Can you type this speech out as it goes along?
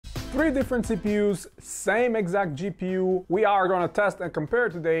Three different CPUs, same exact GPU. We are gonna test and compare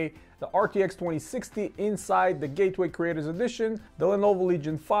today the RTX 2060 inside the Gateway Creators Edition, the Lenovo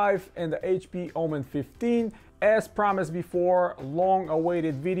Legion 5 and the HP Omen 15. As promised before,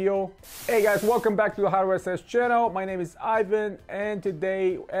 long-awaited video. Hey guys, welcome back to the Hardware Says channel. My name is Ivan, and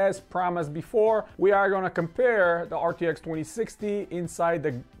today, as promised before, we are gonna compare the RTX 2060 inside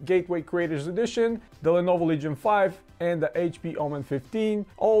the Gateway Creators Edition, the Lenovo Legion 5, and the HP Omen 15.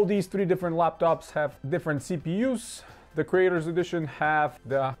 All these three different laptops have different CPUs. The Creators Edition have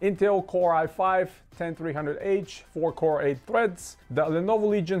the Intel Core i5 10300H, 4-core 8 threads. The Lenovo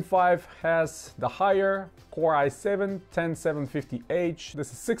Legion 5 has the higher Core i7 10750H.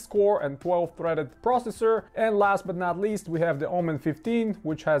 This is 6-core and 12-threaded processor. And last but not least, we have the Omen 15,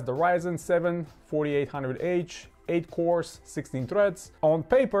 which has the Ryzen 7 4800H, 8 cores, 16 threads. On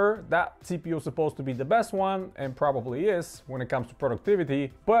paper, that CPU is supposed to be the best one, and probably is when it comes to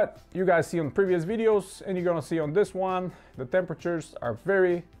productivity. But you guys see on previous videos, and you're gonna see on this one, the temperatures are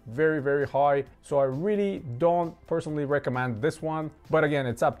very high. So I really don't personally recommend this one. But again,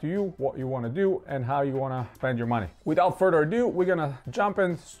 it's up to you what you wanna do and how you wanna spend your money. Without further ado, we're gonna jump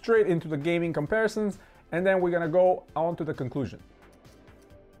in straight into the gaming comparisons, and then we're gonna go on to the conclusion.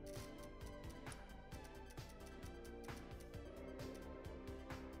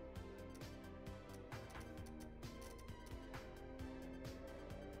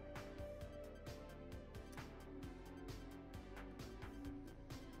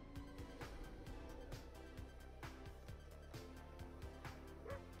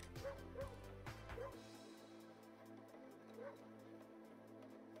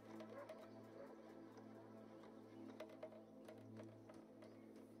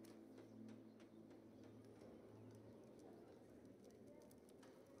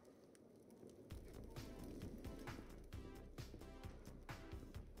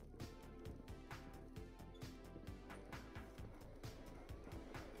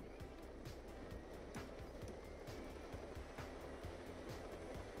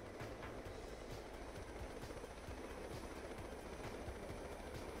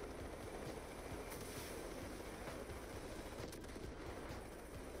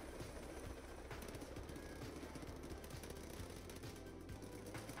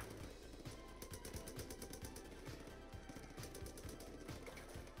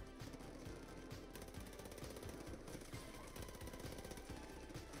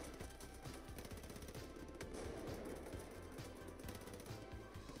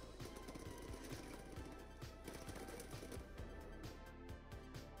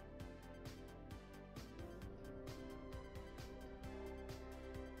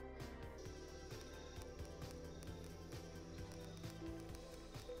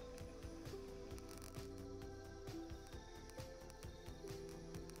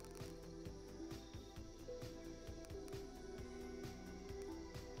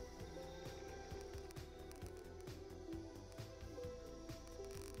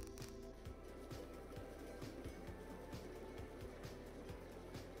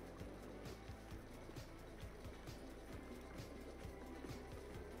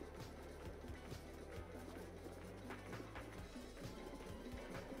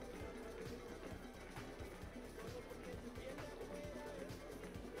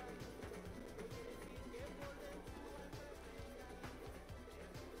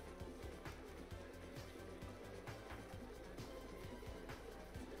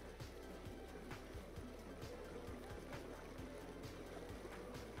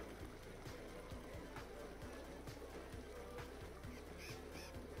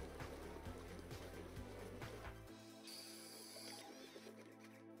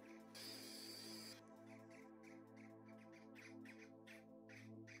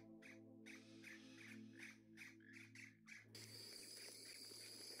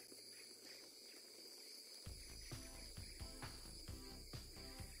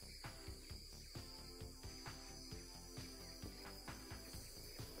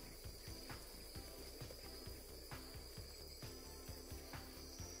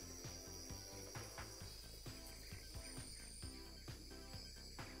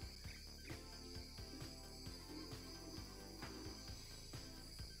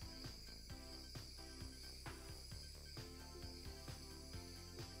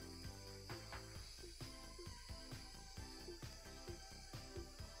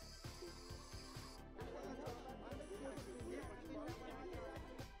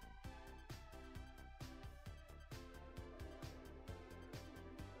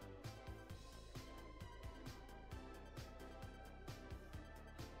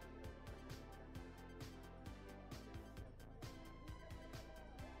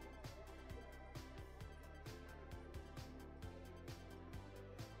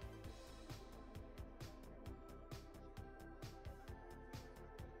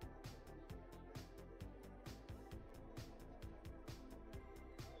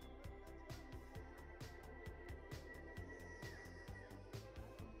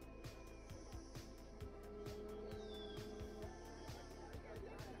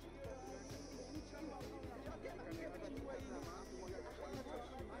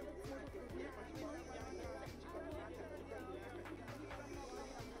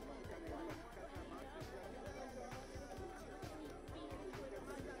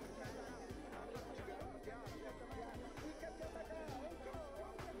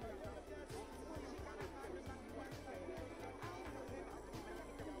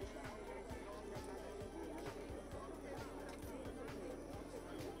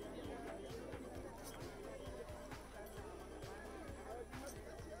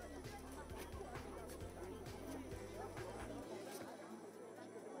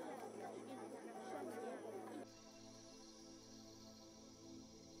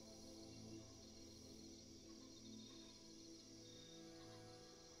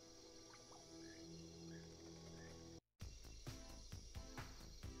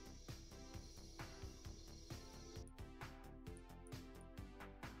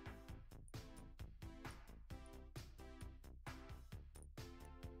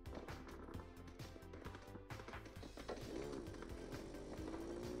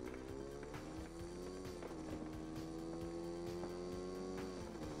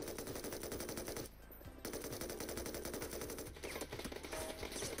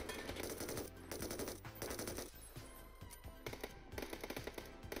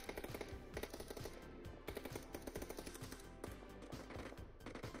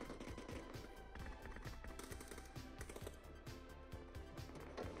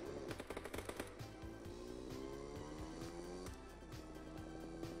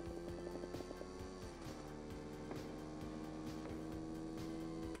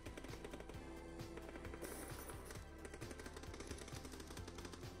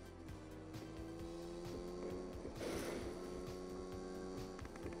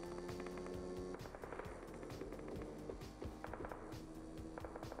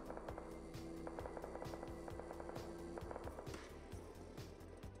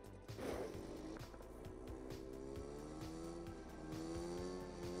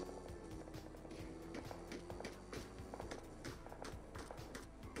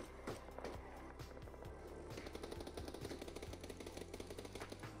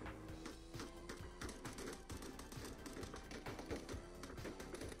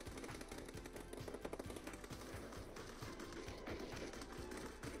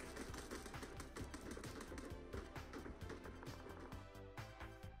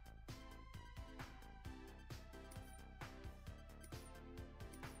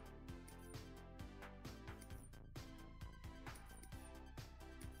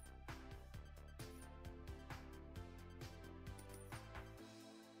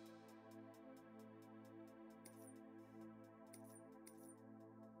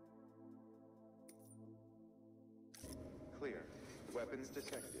 weapons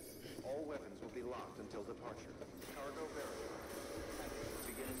detected. All weapons will be locked until departure. Cargo verified.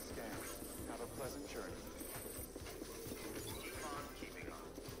 Beginning scan. Have a pleasant journey. Keep on keeping on.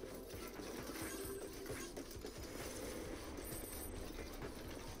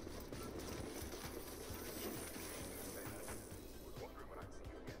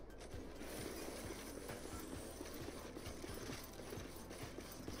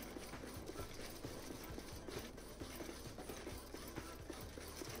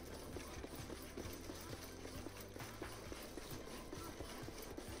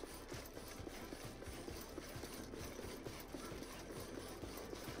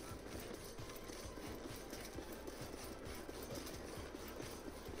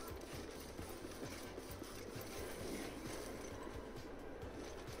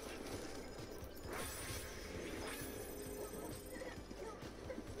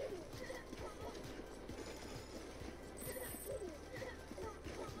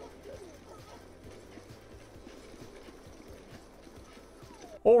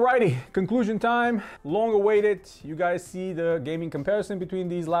 Alrighty, conclusion time. Long awaited. You guys see the gaming comparison between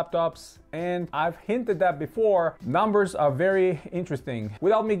these laptops, and I've hinted that before. Numbers are very interesting.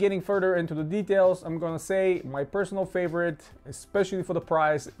 Without me getting further into the details, I'm gonna say my personal favorite, especially for the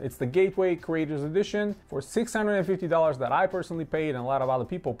price, it's the Gateway Creators Edition for $650 that I personally paid and a lot of other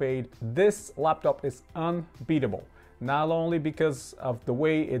people paid. This laptop is unbeatable. Not only because of the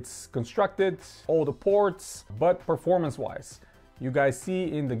way it's constructed, all the ports, but performance-wise. You guys see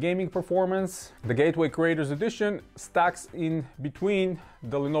in the gaming performance, the Gateway Creators Edition stacks in between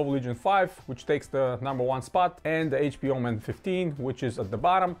the Lenovo Legion 5, which takes the #1 spot, and the HP Omen 15, which is at the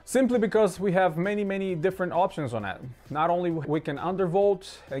bottom, simply because we have many different options on it. Not only we can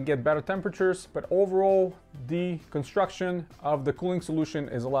undervolt and get better temperatures, but overall the construction of the cooling solution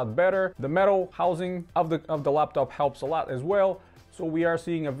is a lot better. The metal housing of the laptop helps a lot as well. So we are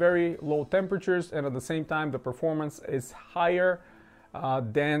seeing a very low temperatures, and at the same time the performance is higher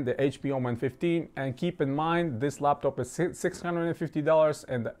than the HP Omen 15. And keep in mind, this laptop is $650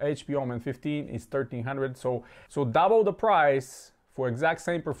 and the HP Omen 15 is $1,300. So double the price for exact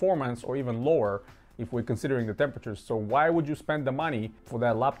same performance, or even lower if we're considering the temperatures. So why would you spend the money for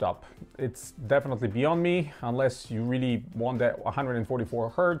that laptop? It's definitely beyond me, unless you really want that 144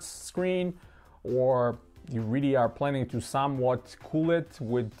 Hertz screen, or you really are planning to somewhat cool it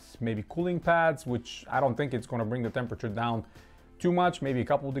with maybe cooling pads, which I don't think it's going to bring the temperature down too much, maybe a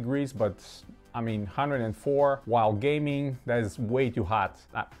couple of degrees, but I mean 104 while gaming, that is way too hot.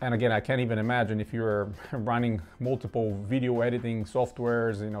 And again, I can't even imagine if you're running multiple video editing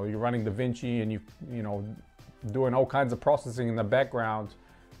softwares, you know, you're running DaVinci and you know, doing all kinds of processing in the background,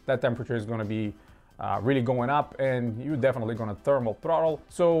 that temperature is going to be really going up, and you're definitely going to thermal throttle.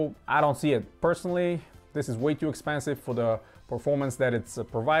 So I don't see it personally. This is way too expensive for the performance that it's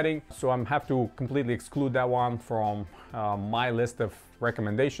providing. So I'm have to completely exclude that one from my list of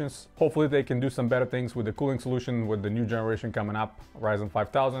recommendations. Hopefully they can do some better things with the cooling solution with the new generation coming up, Ryzen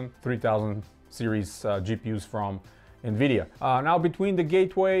 5000, 3000 series GPUs from NVIDIA. Now between the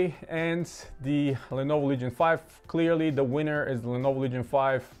Gateway and the Lenovo Legion 5, clearly the winner is the Lenovo Legion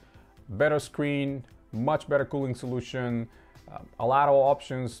 5. Better screen, much better cooling solution, a lot of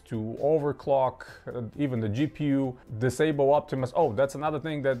options to overclock, even the GPU, disable Optimus. Oh, that's another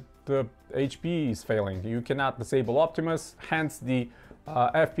thing that the HP is failing. You cannot disable Optimus, hence the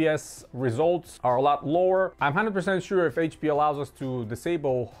FPS results are a lot lower. I'm 100% sure if HP allows us to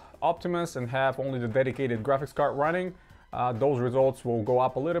disable Optimus and have only the dedicated graphics card running, those results will go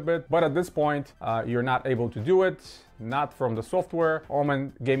up a little bit. But at this point, you're not able to do it, not from the software,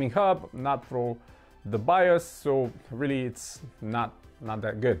 Omen Gaming Hub, not through the BIOS, so really it's not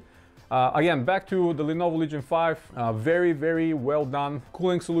that good. Again, back to the Lenovo Legion 5, very well done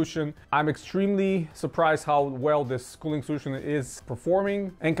cooling solution. I'm extremely surprised how well this cooling solution is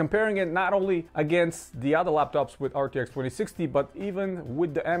performing, and comparing it not only against the other laptops with RTX 2060, but even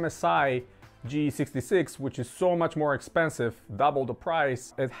with the MSI G66, which is so much more expensive, double the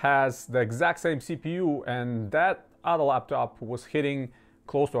price. It has the exact same CPU, and that other laptop was hitting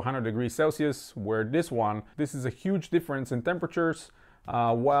close to 100 degrees Celsius, where this is a huge difference in temperatures.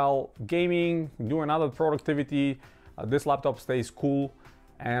 While gaming, doing other productivity, this laptop stays cool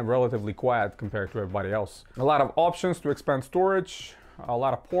and relatively quiet compared to everybody else. A lot of options to expand storage, a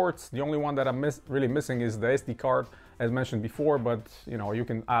lot of ports. The only one that I'm really missing is the SD card, as mentioned before, but you know, you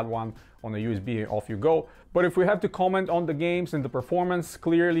can add one on a USB and off you go. But if we have to comment on the games and the performance,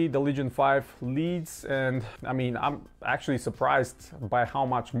 clearly the Legion 5 leads, and I mean, I'm actually surprised by how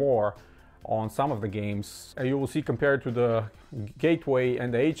much more on some of the games. You will see compared to the Gateway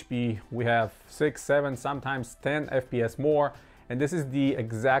and the HP, we have 6, 7, sometimes 10 FPS more, And this is the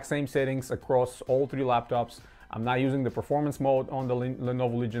exact same settings across all three laptops. I'm not using the performance mode on the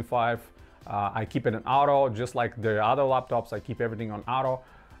Lenovo Legion 5. I keep it in auto, just like the other laptops. I keep everything on auto.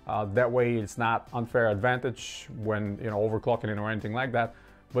 That way it's not unfair advantage when, you know, overclocking it or anything like that.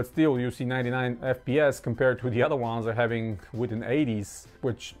 But still, you see 99 FPS compared to the other ones are having within 80s,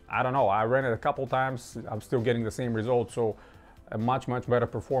 which I don't know. I ran it a couple times. I'm still getting the same results. So a much better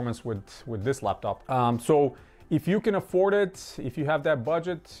performance with this laptop. So if you can afford it, if you have that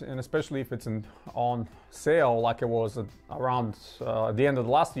budget, and especially if it's on sale like it was around the end of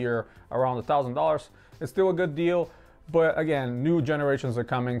the last year, around $1,000, it's still a good deal. But again, new generations are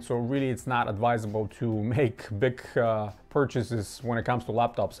coming, so really it's not advisable to make big purchases when it comes to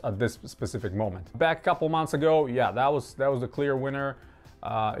laptops at this specific moment. Back a couple months ago, yeah, that was the clear winner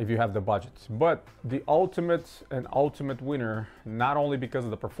if you have the budget. But the ultimate winner, not only because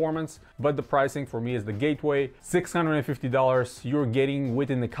of the performance, but the pricing for me is the Gateway. $650, you're getting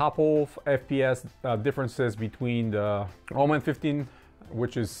within a couple of FPS differences between the Omen 15,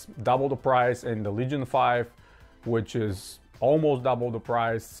 which is double the price, and the Legion 5, which is almost double the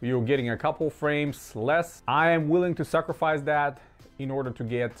price. You're getting a couple frames less. I am willing to sacrifice that in order to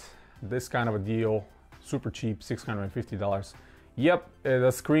get this kind of a deal, super cheap, $650. Yep,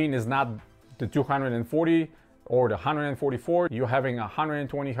 the screen is not the 240 or the 144. You're having a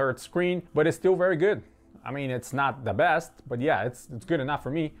 120 hertz screen, but it's still very good. I mean, it's not the best, but yeah, it's good enough for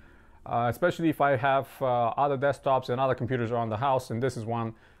me, especially if I have other desktops and other computers around the house, and this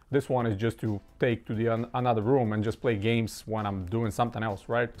one is just to take to another room and just play games when I'm doing something else,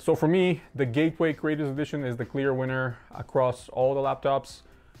 right? So for me, the Gateway Creators Edition is the clear winner across all the laptops,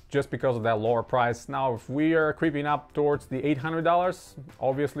 just because of that lower price. Now, if we are creeping up towards the $800,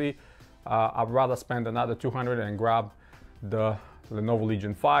 obviously, I'd rather spend another $200 and grab the Lenovo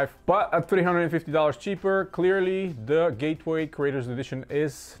Legion 5. But at $350 cheaper, clearly the Gateway Creators Edition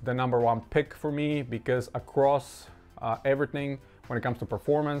is the #1 pick for me, because across everything, when it comes to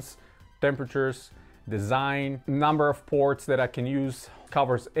performance, temperatures, design, number of ports that I can use,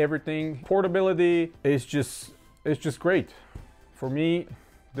 covers everything. Portability is just great. For me,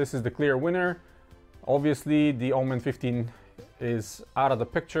 this is the clear winner. Obviously, the Omen 15 is out of the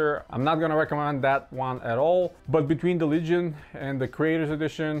picture. I'm not gonna recommend that one at all. But between the Legion and the Creators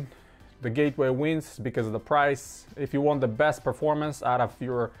Edition, the Gateway wins because of the price. If you want the best performance out of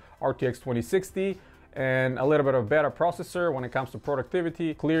your RTX 2060, and a little bit of better processor when it comes to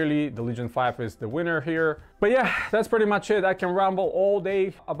productivity, clearly the Legion 5 is the winner here. But yeah, that's pretty much it. I can ramble all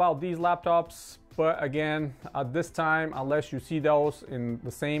day about these laptops, but again, at this time, unless you see those in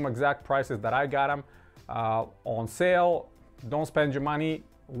the same exact prices that I got them on sale, don't spend your money.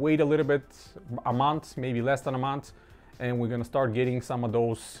 Wait a little bit, a month, maybe less than a month, and we're gonna start getting some of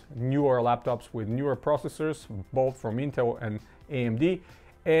those newer laptops with newer processors, both from Intel and AMD,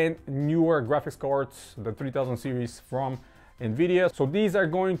 and newer graphics cards, the 3000 series from NVIDIA. So these are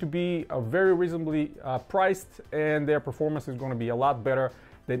going to be very reasonably priced, and their performance is going to be a lot better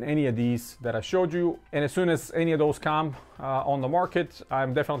than any of these that I showed you. And as soon as any of those come on the market,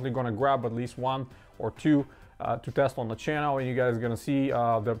 I'm definitely going to grab at least one or two to test on the channel, and you guys are going to see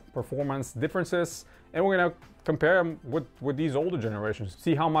the performance differences, and we're going to compare them with these older generations,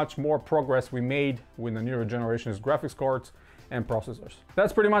 see how much more progress we made with the newer generations graphics cards and processors.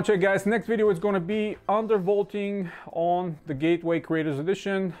 That's pretty much it, guys. Next video is going to be undervolting on the Gateway Creators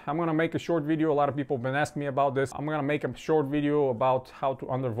Edition. I'm going to make a short video. A lot of people have been asking me about this. I'm going to make a short video about how to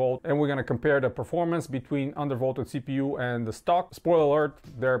undervolt, and we're going to compare the performance between undervolted CPU and the stock. Spoiler alert,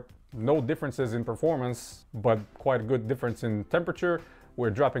 there are no differences in performance, but quite a good difference in temperature. We're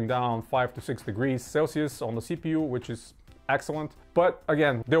dropping down 5 to 6 degrees Celsius on the CPU, which is excellent. But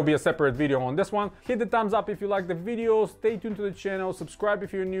again, there'll be a separate video on this one. Hit the thumbs up if you like the video, stay tuned to the channel, subscribe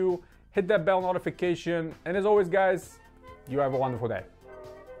if you're new, hit that bell notification, and as always, guys, you have a wonderful day.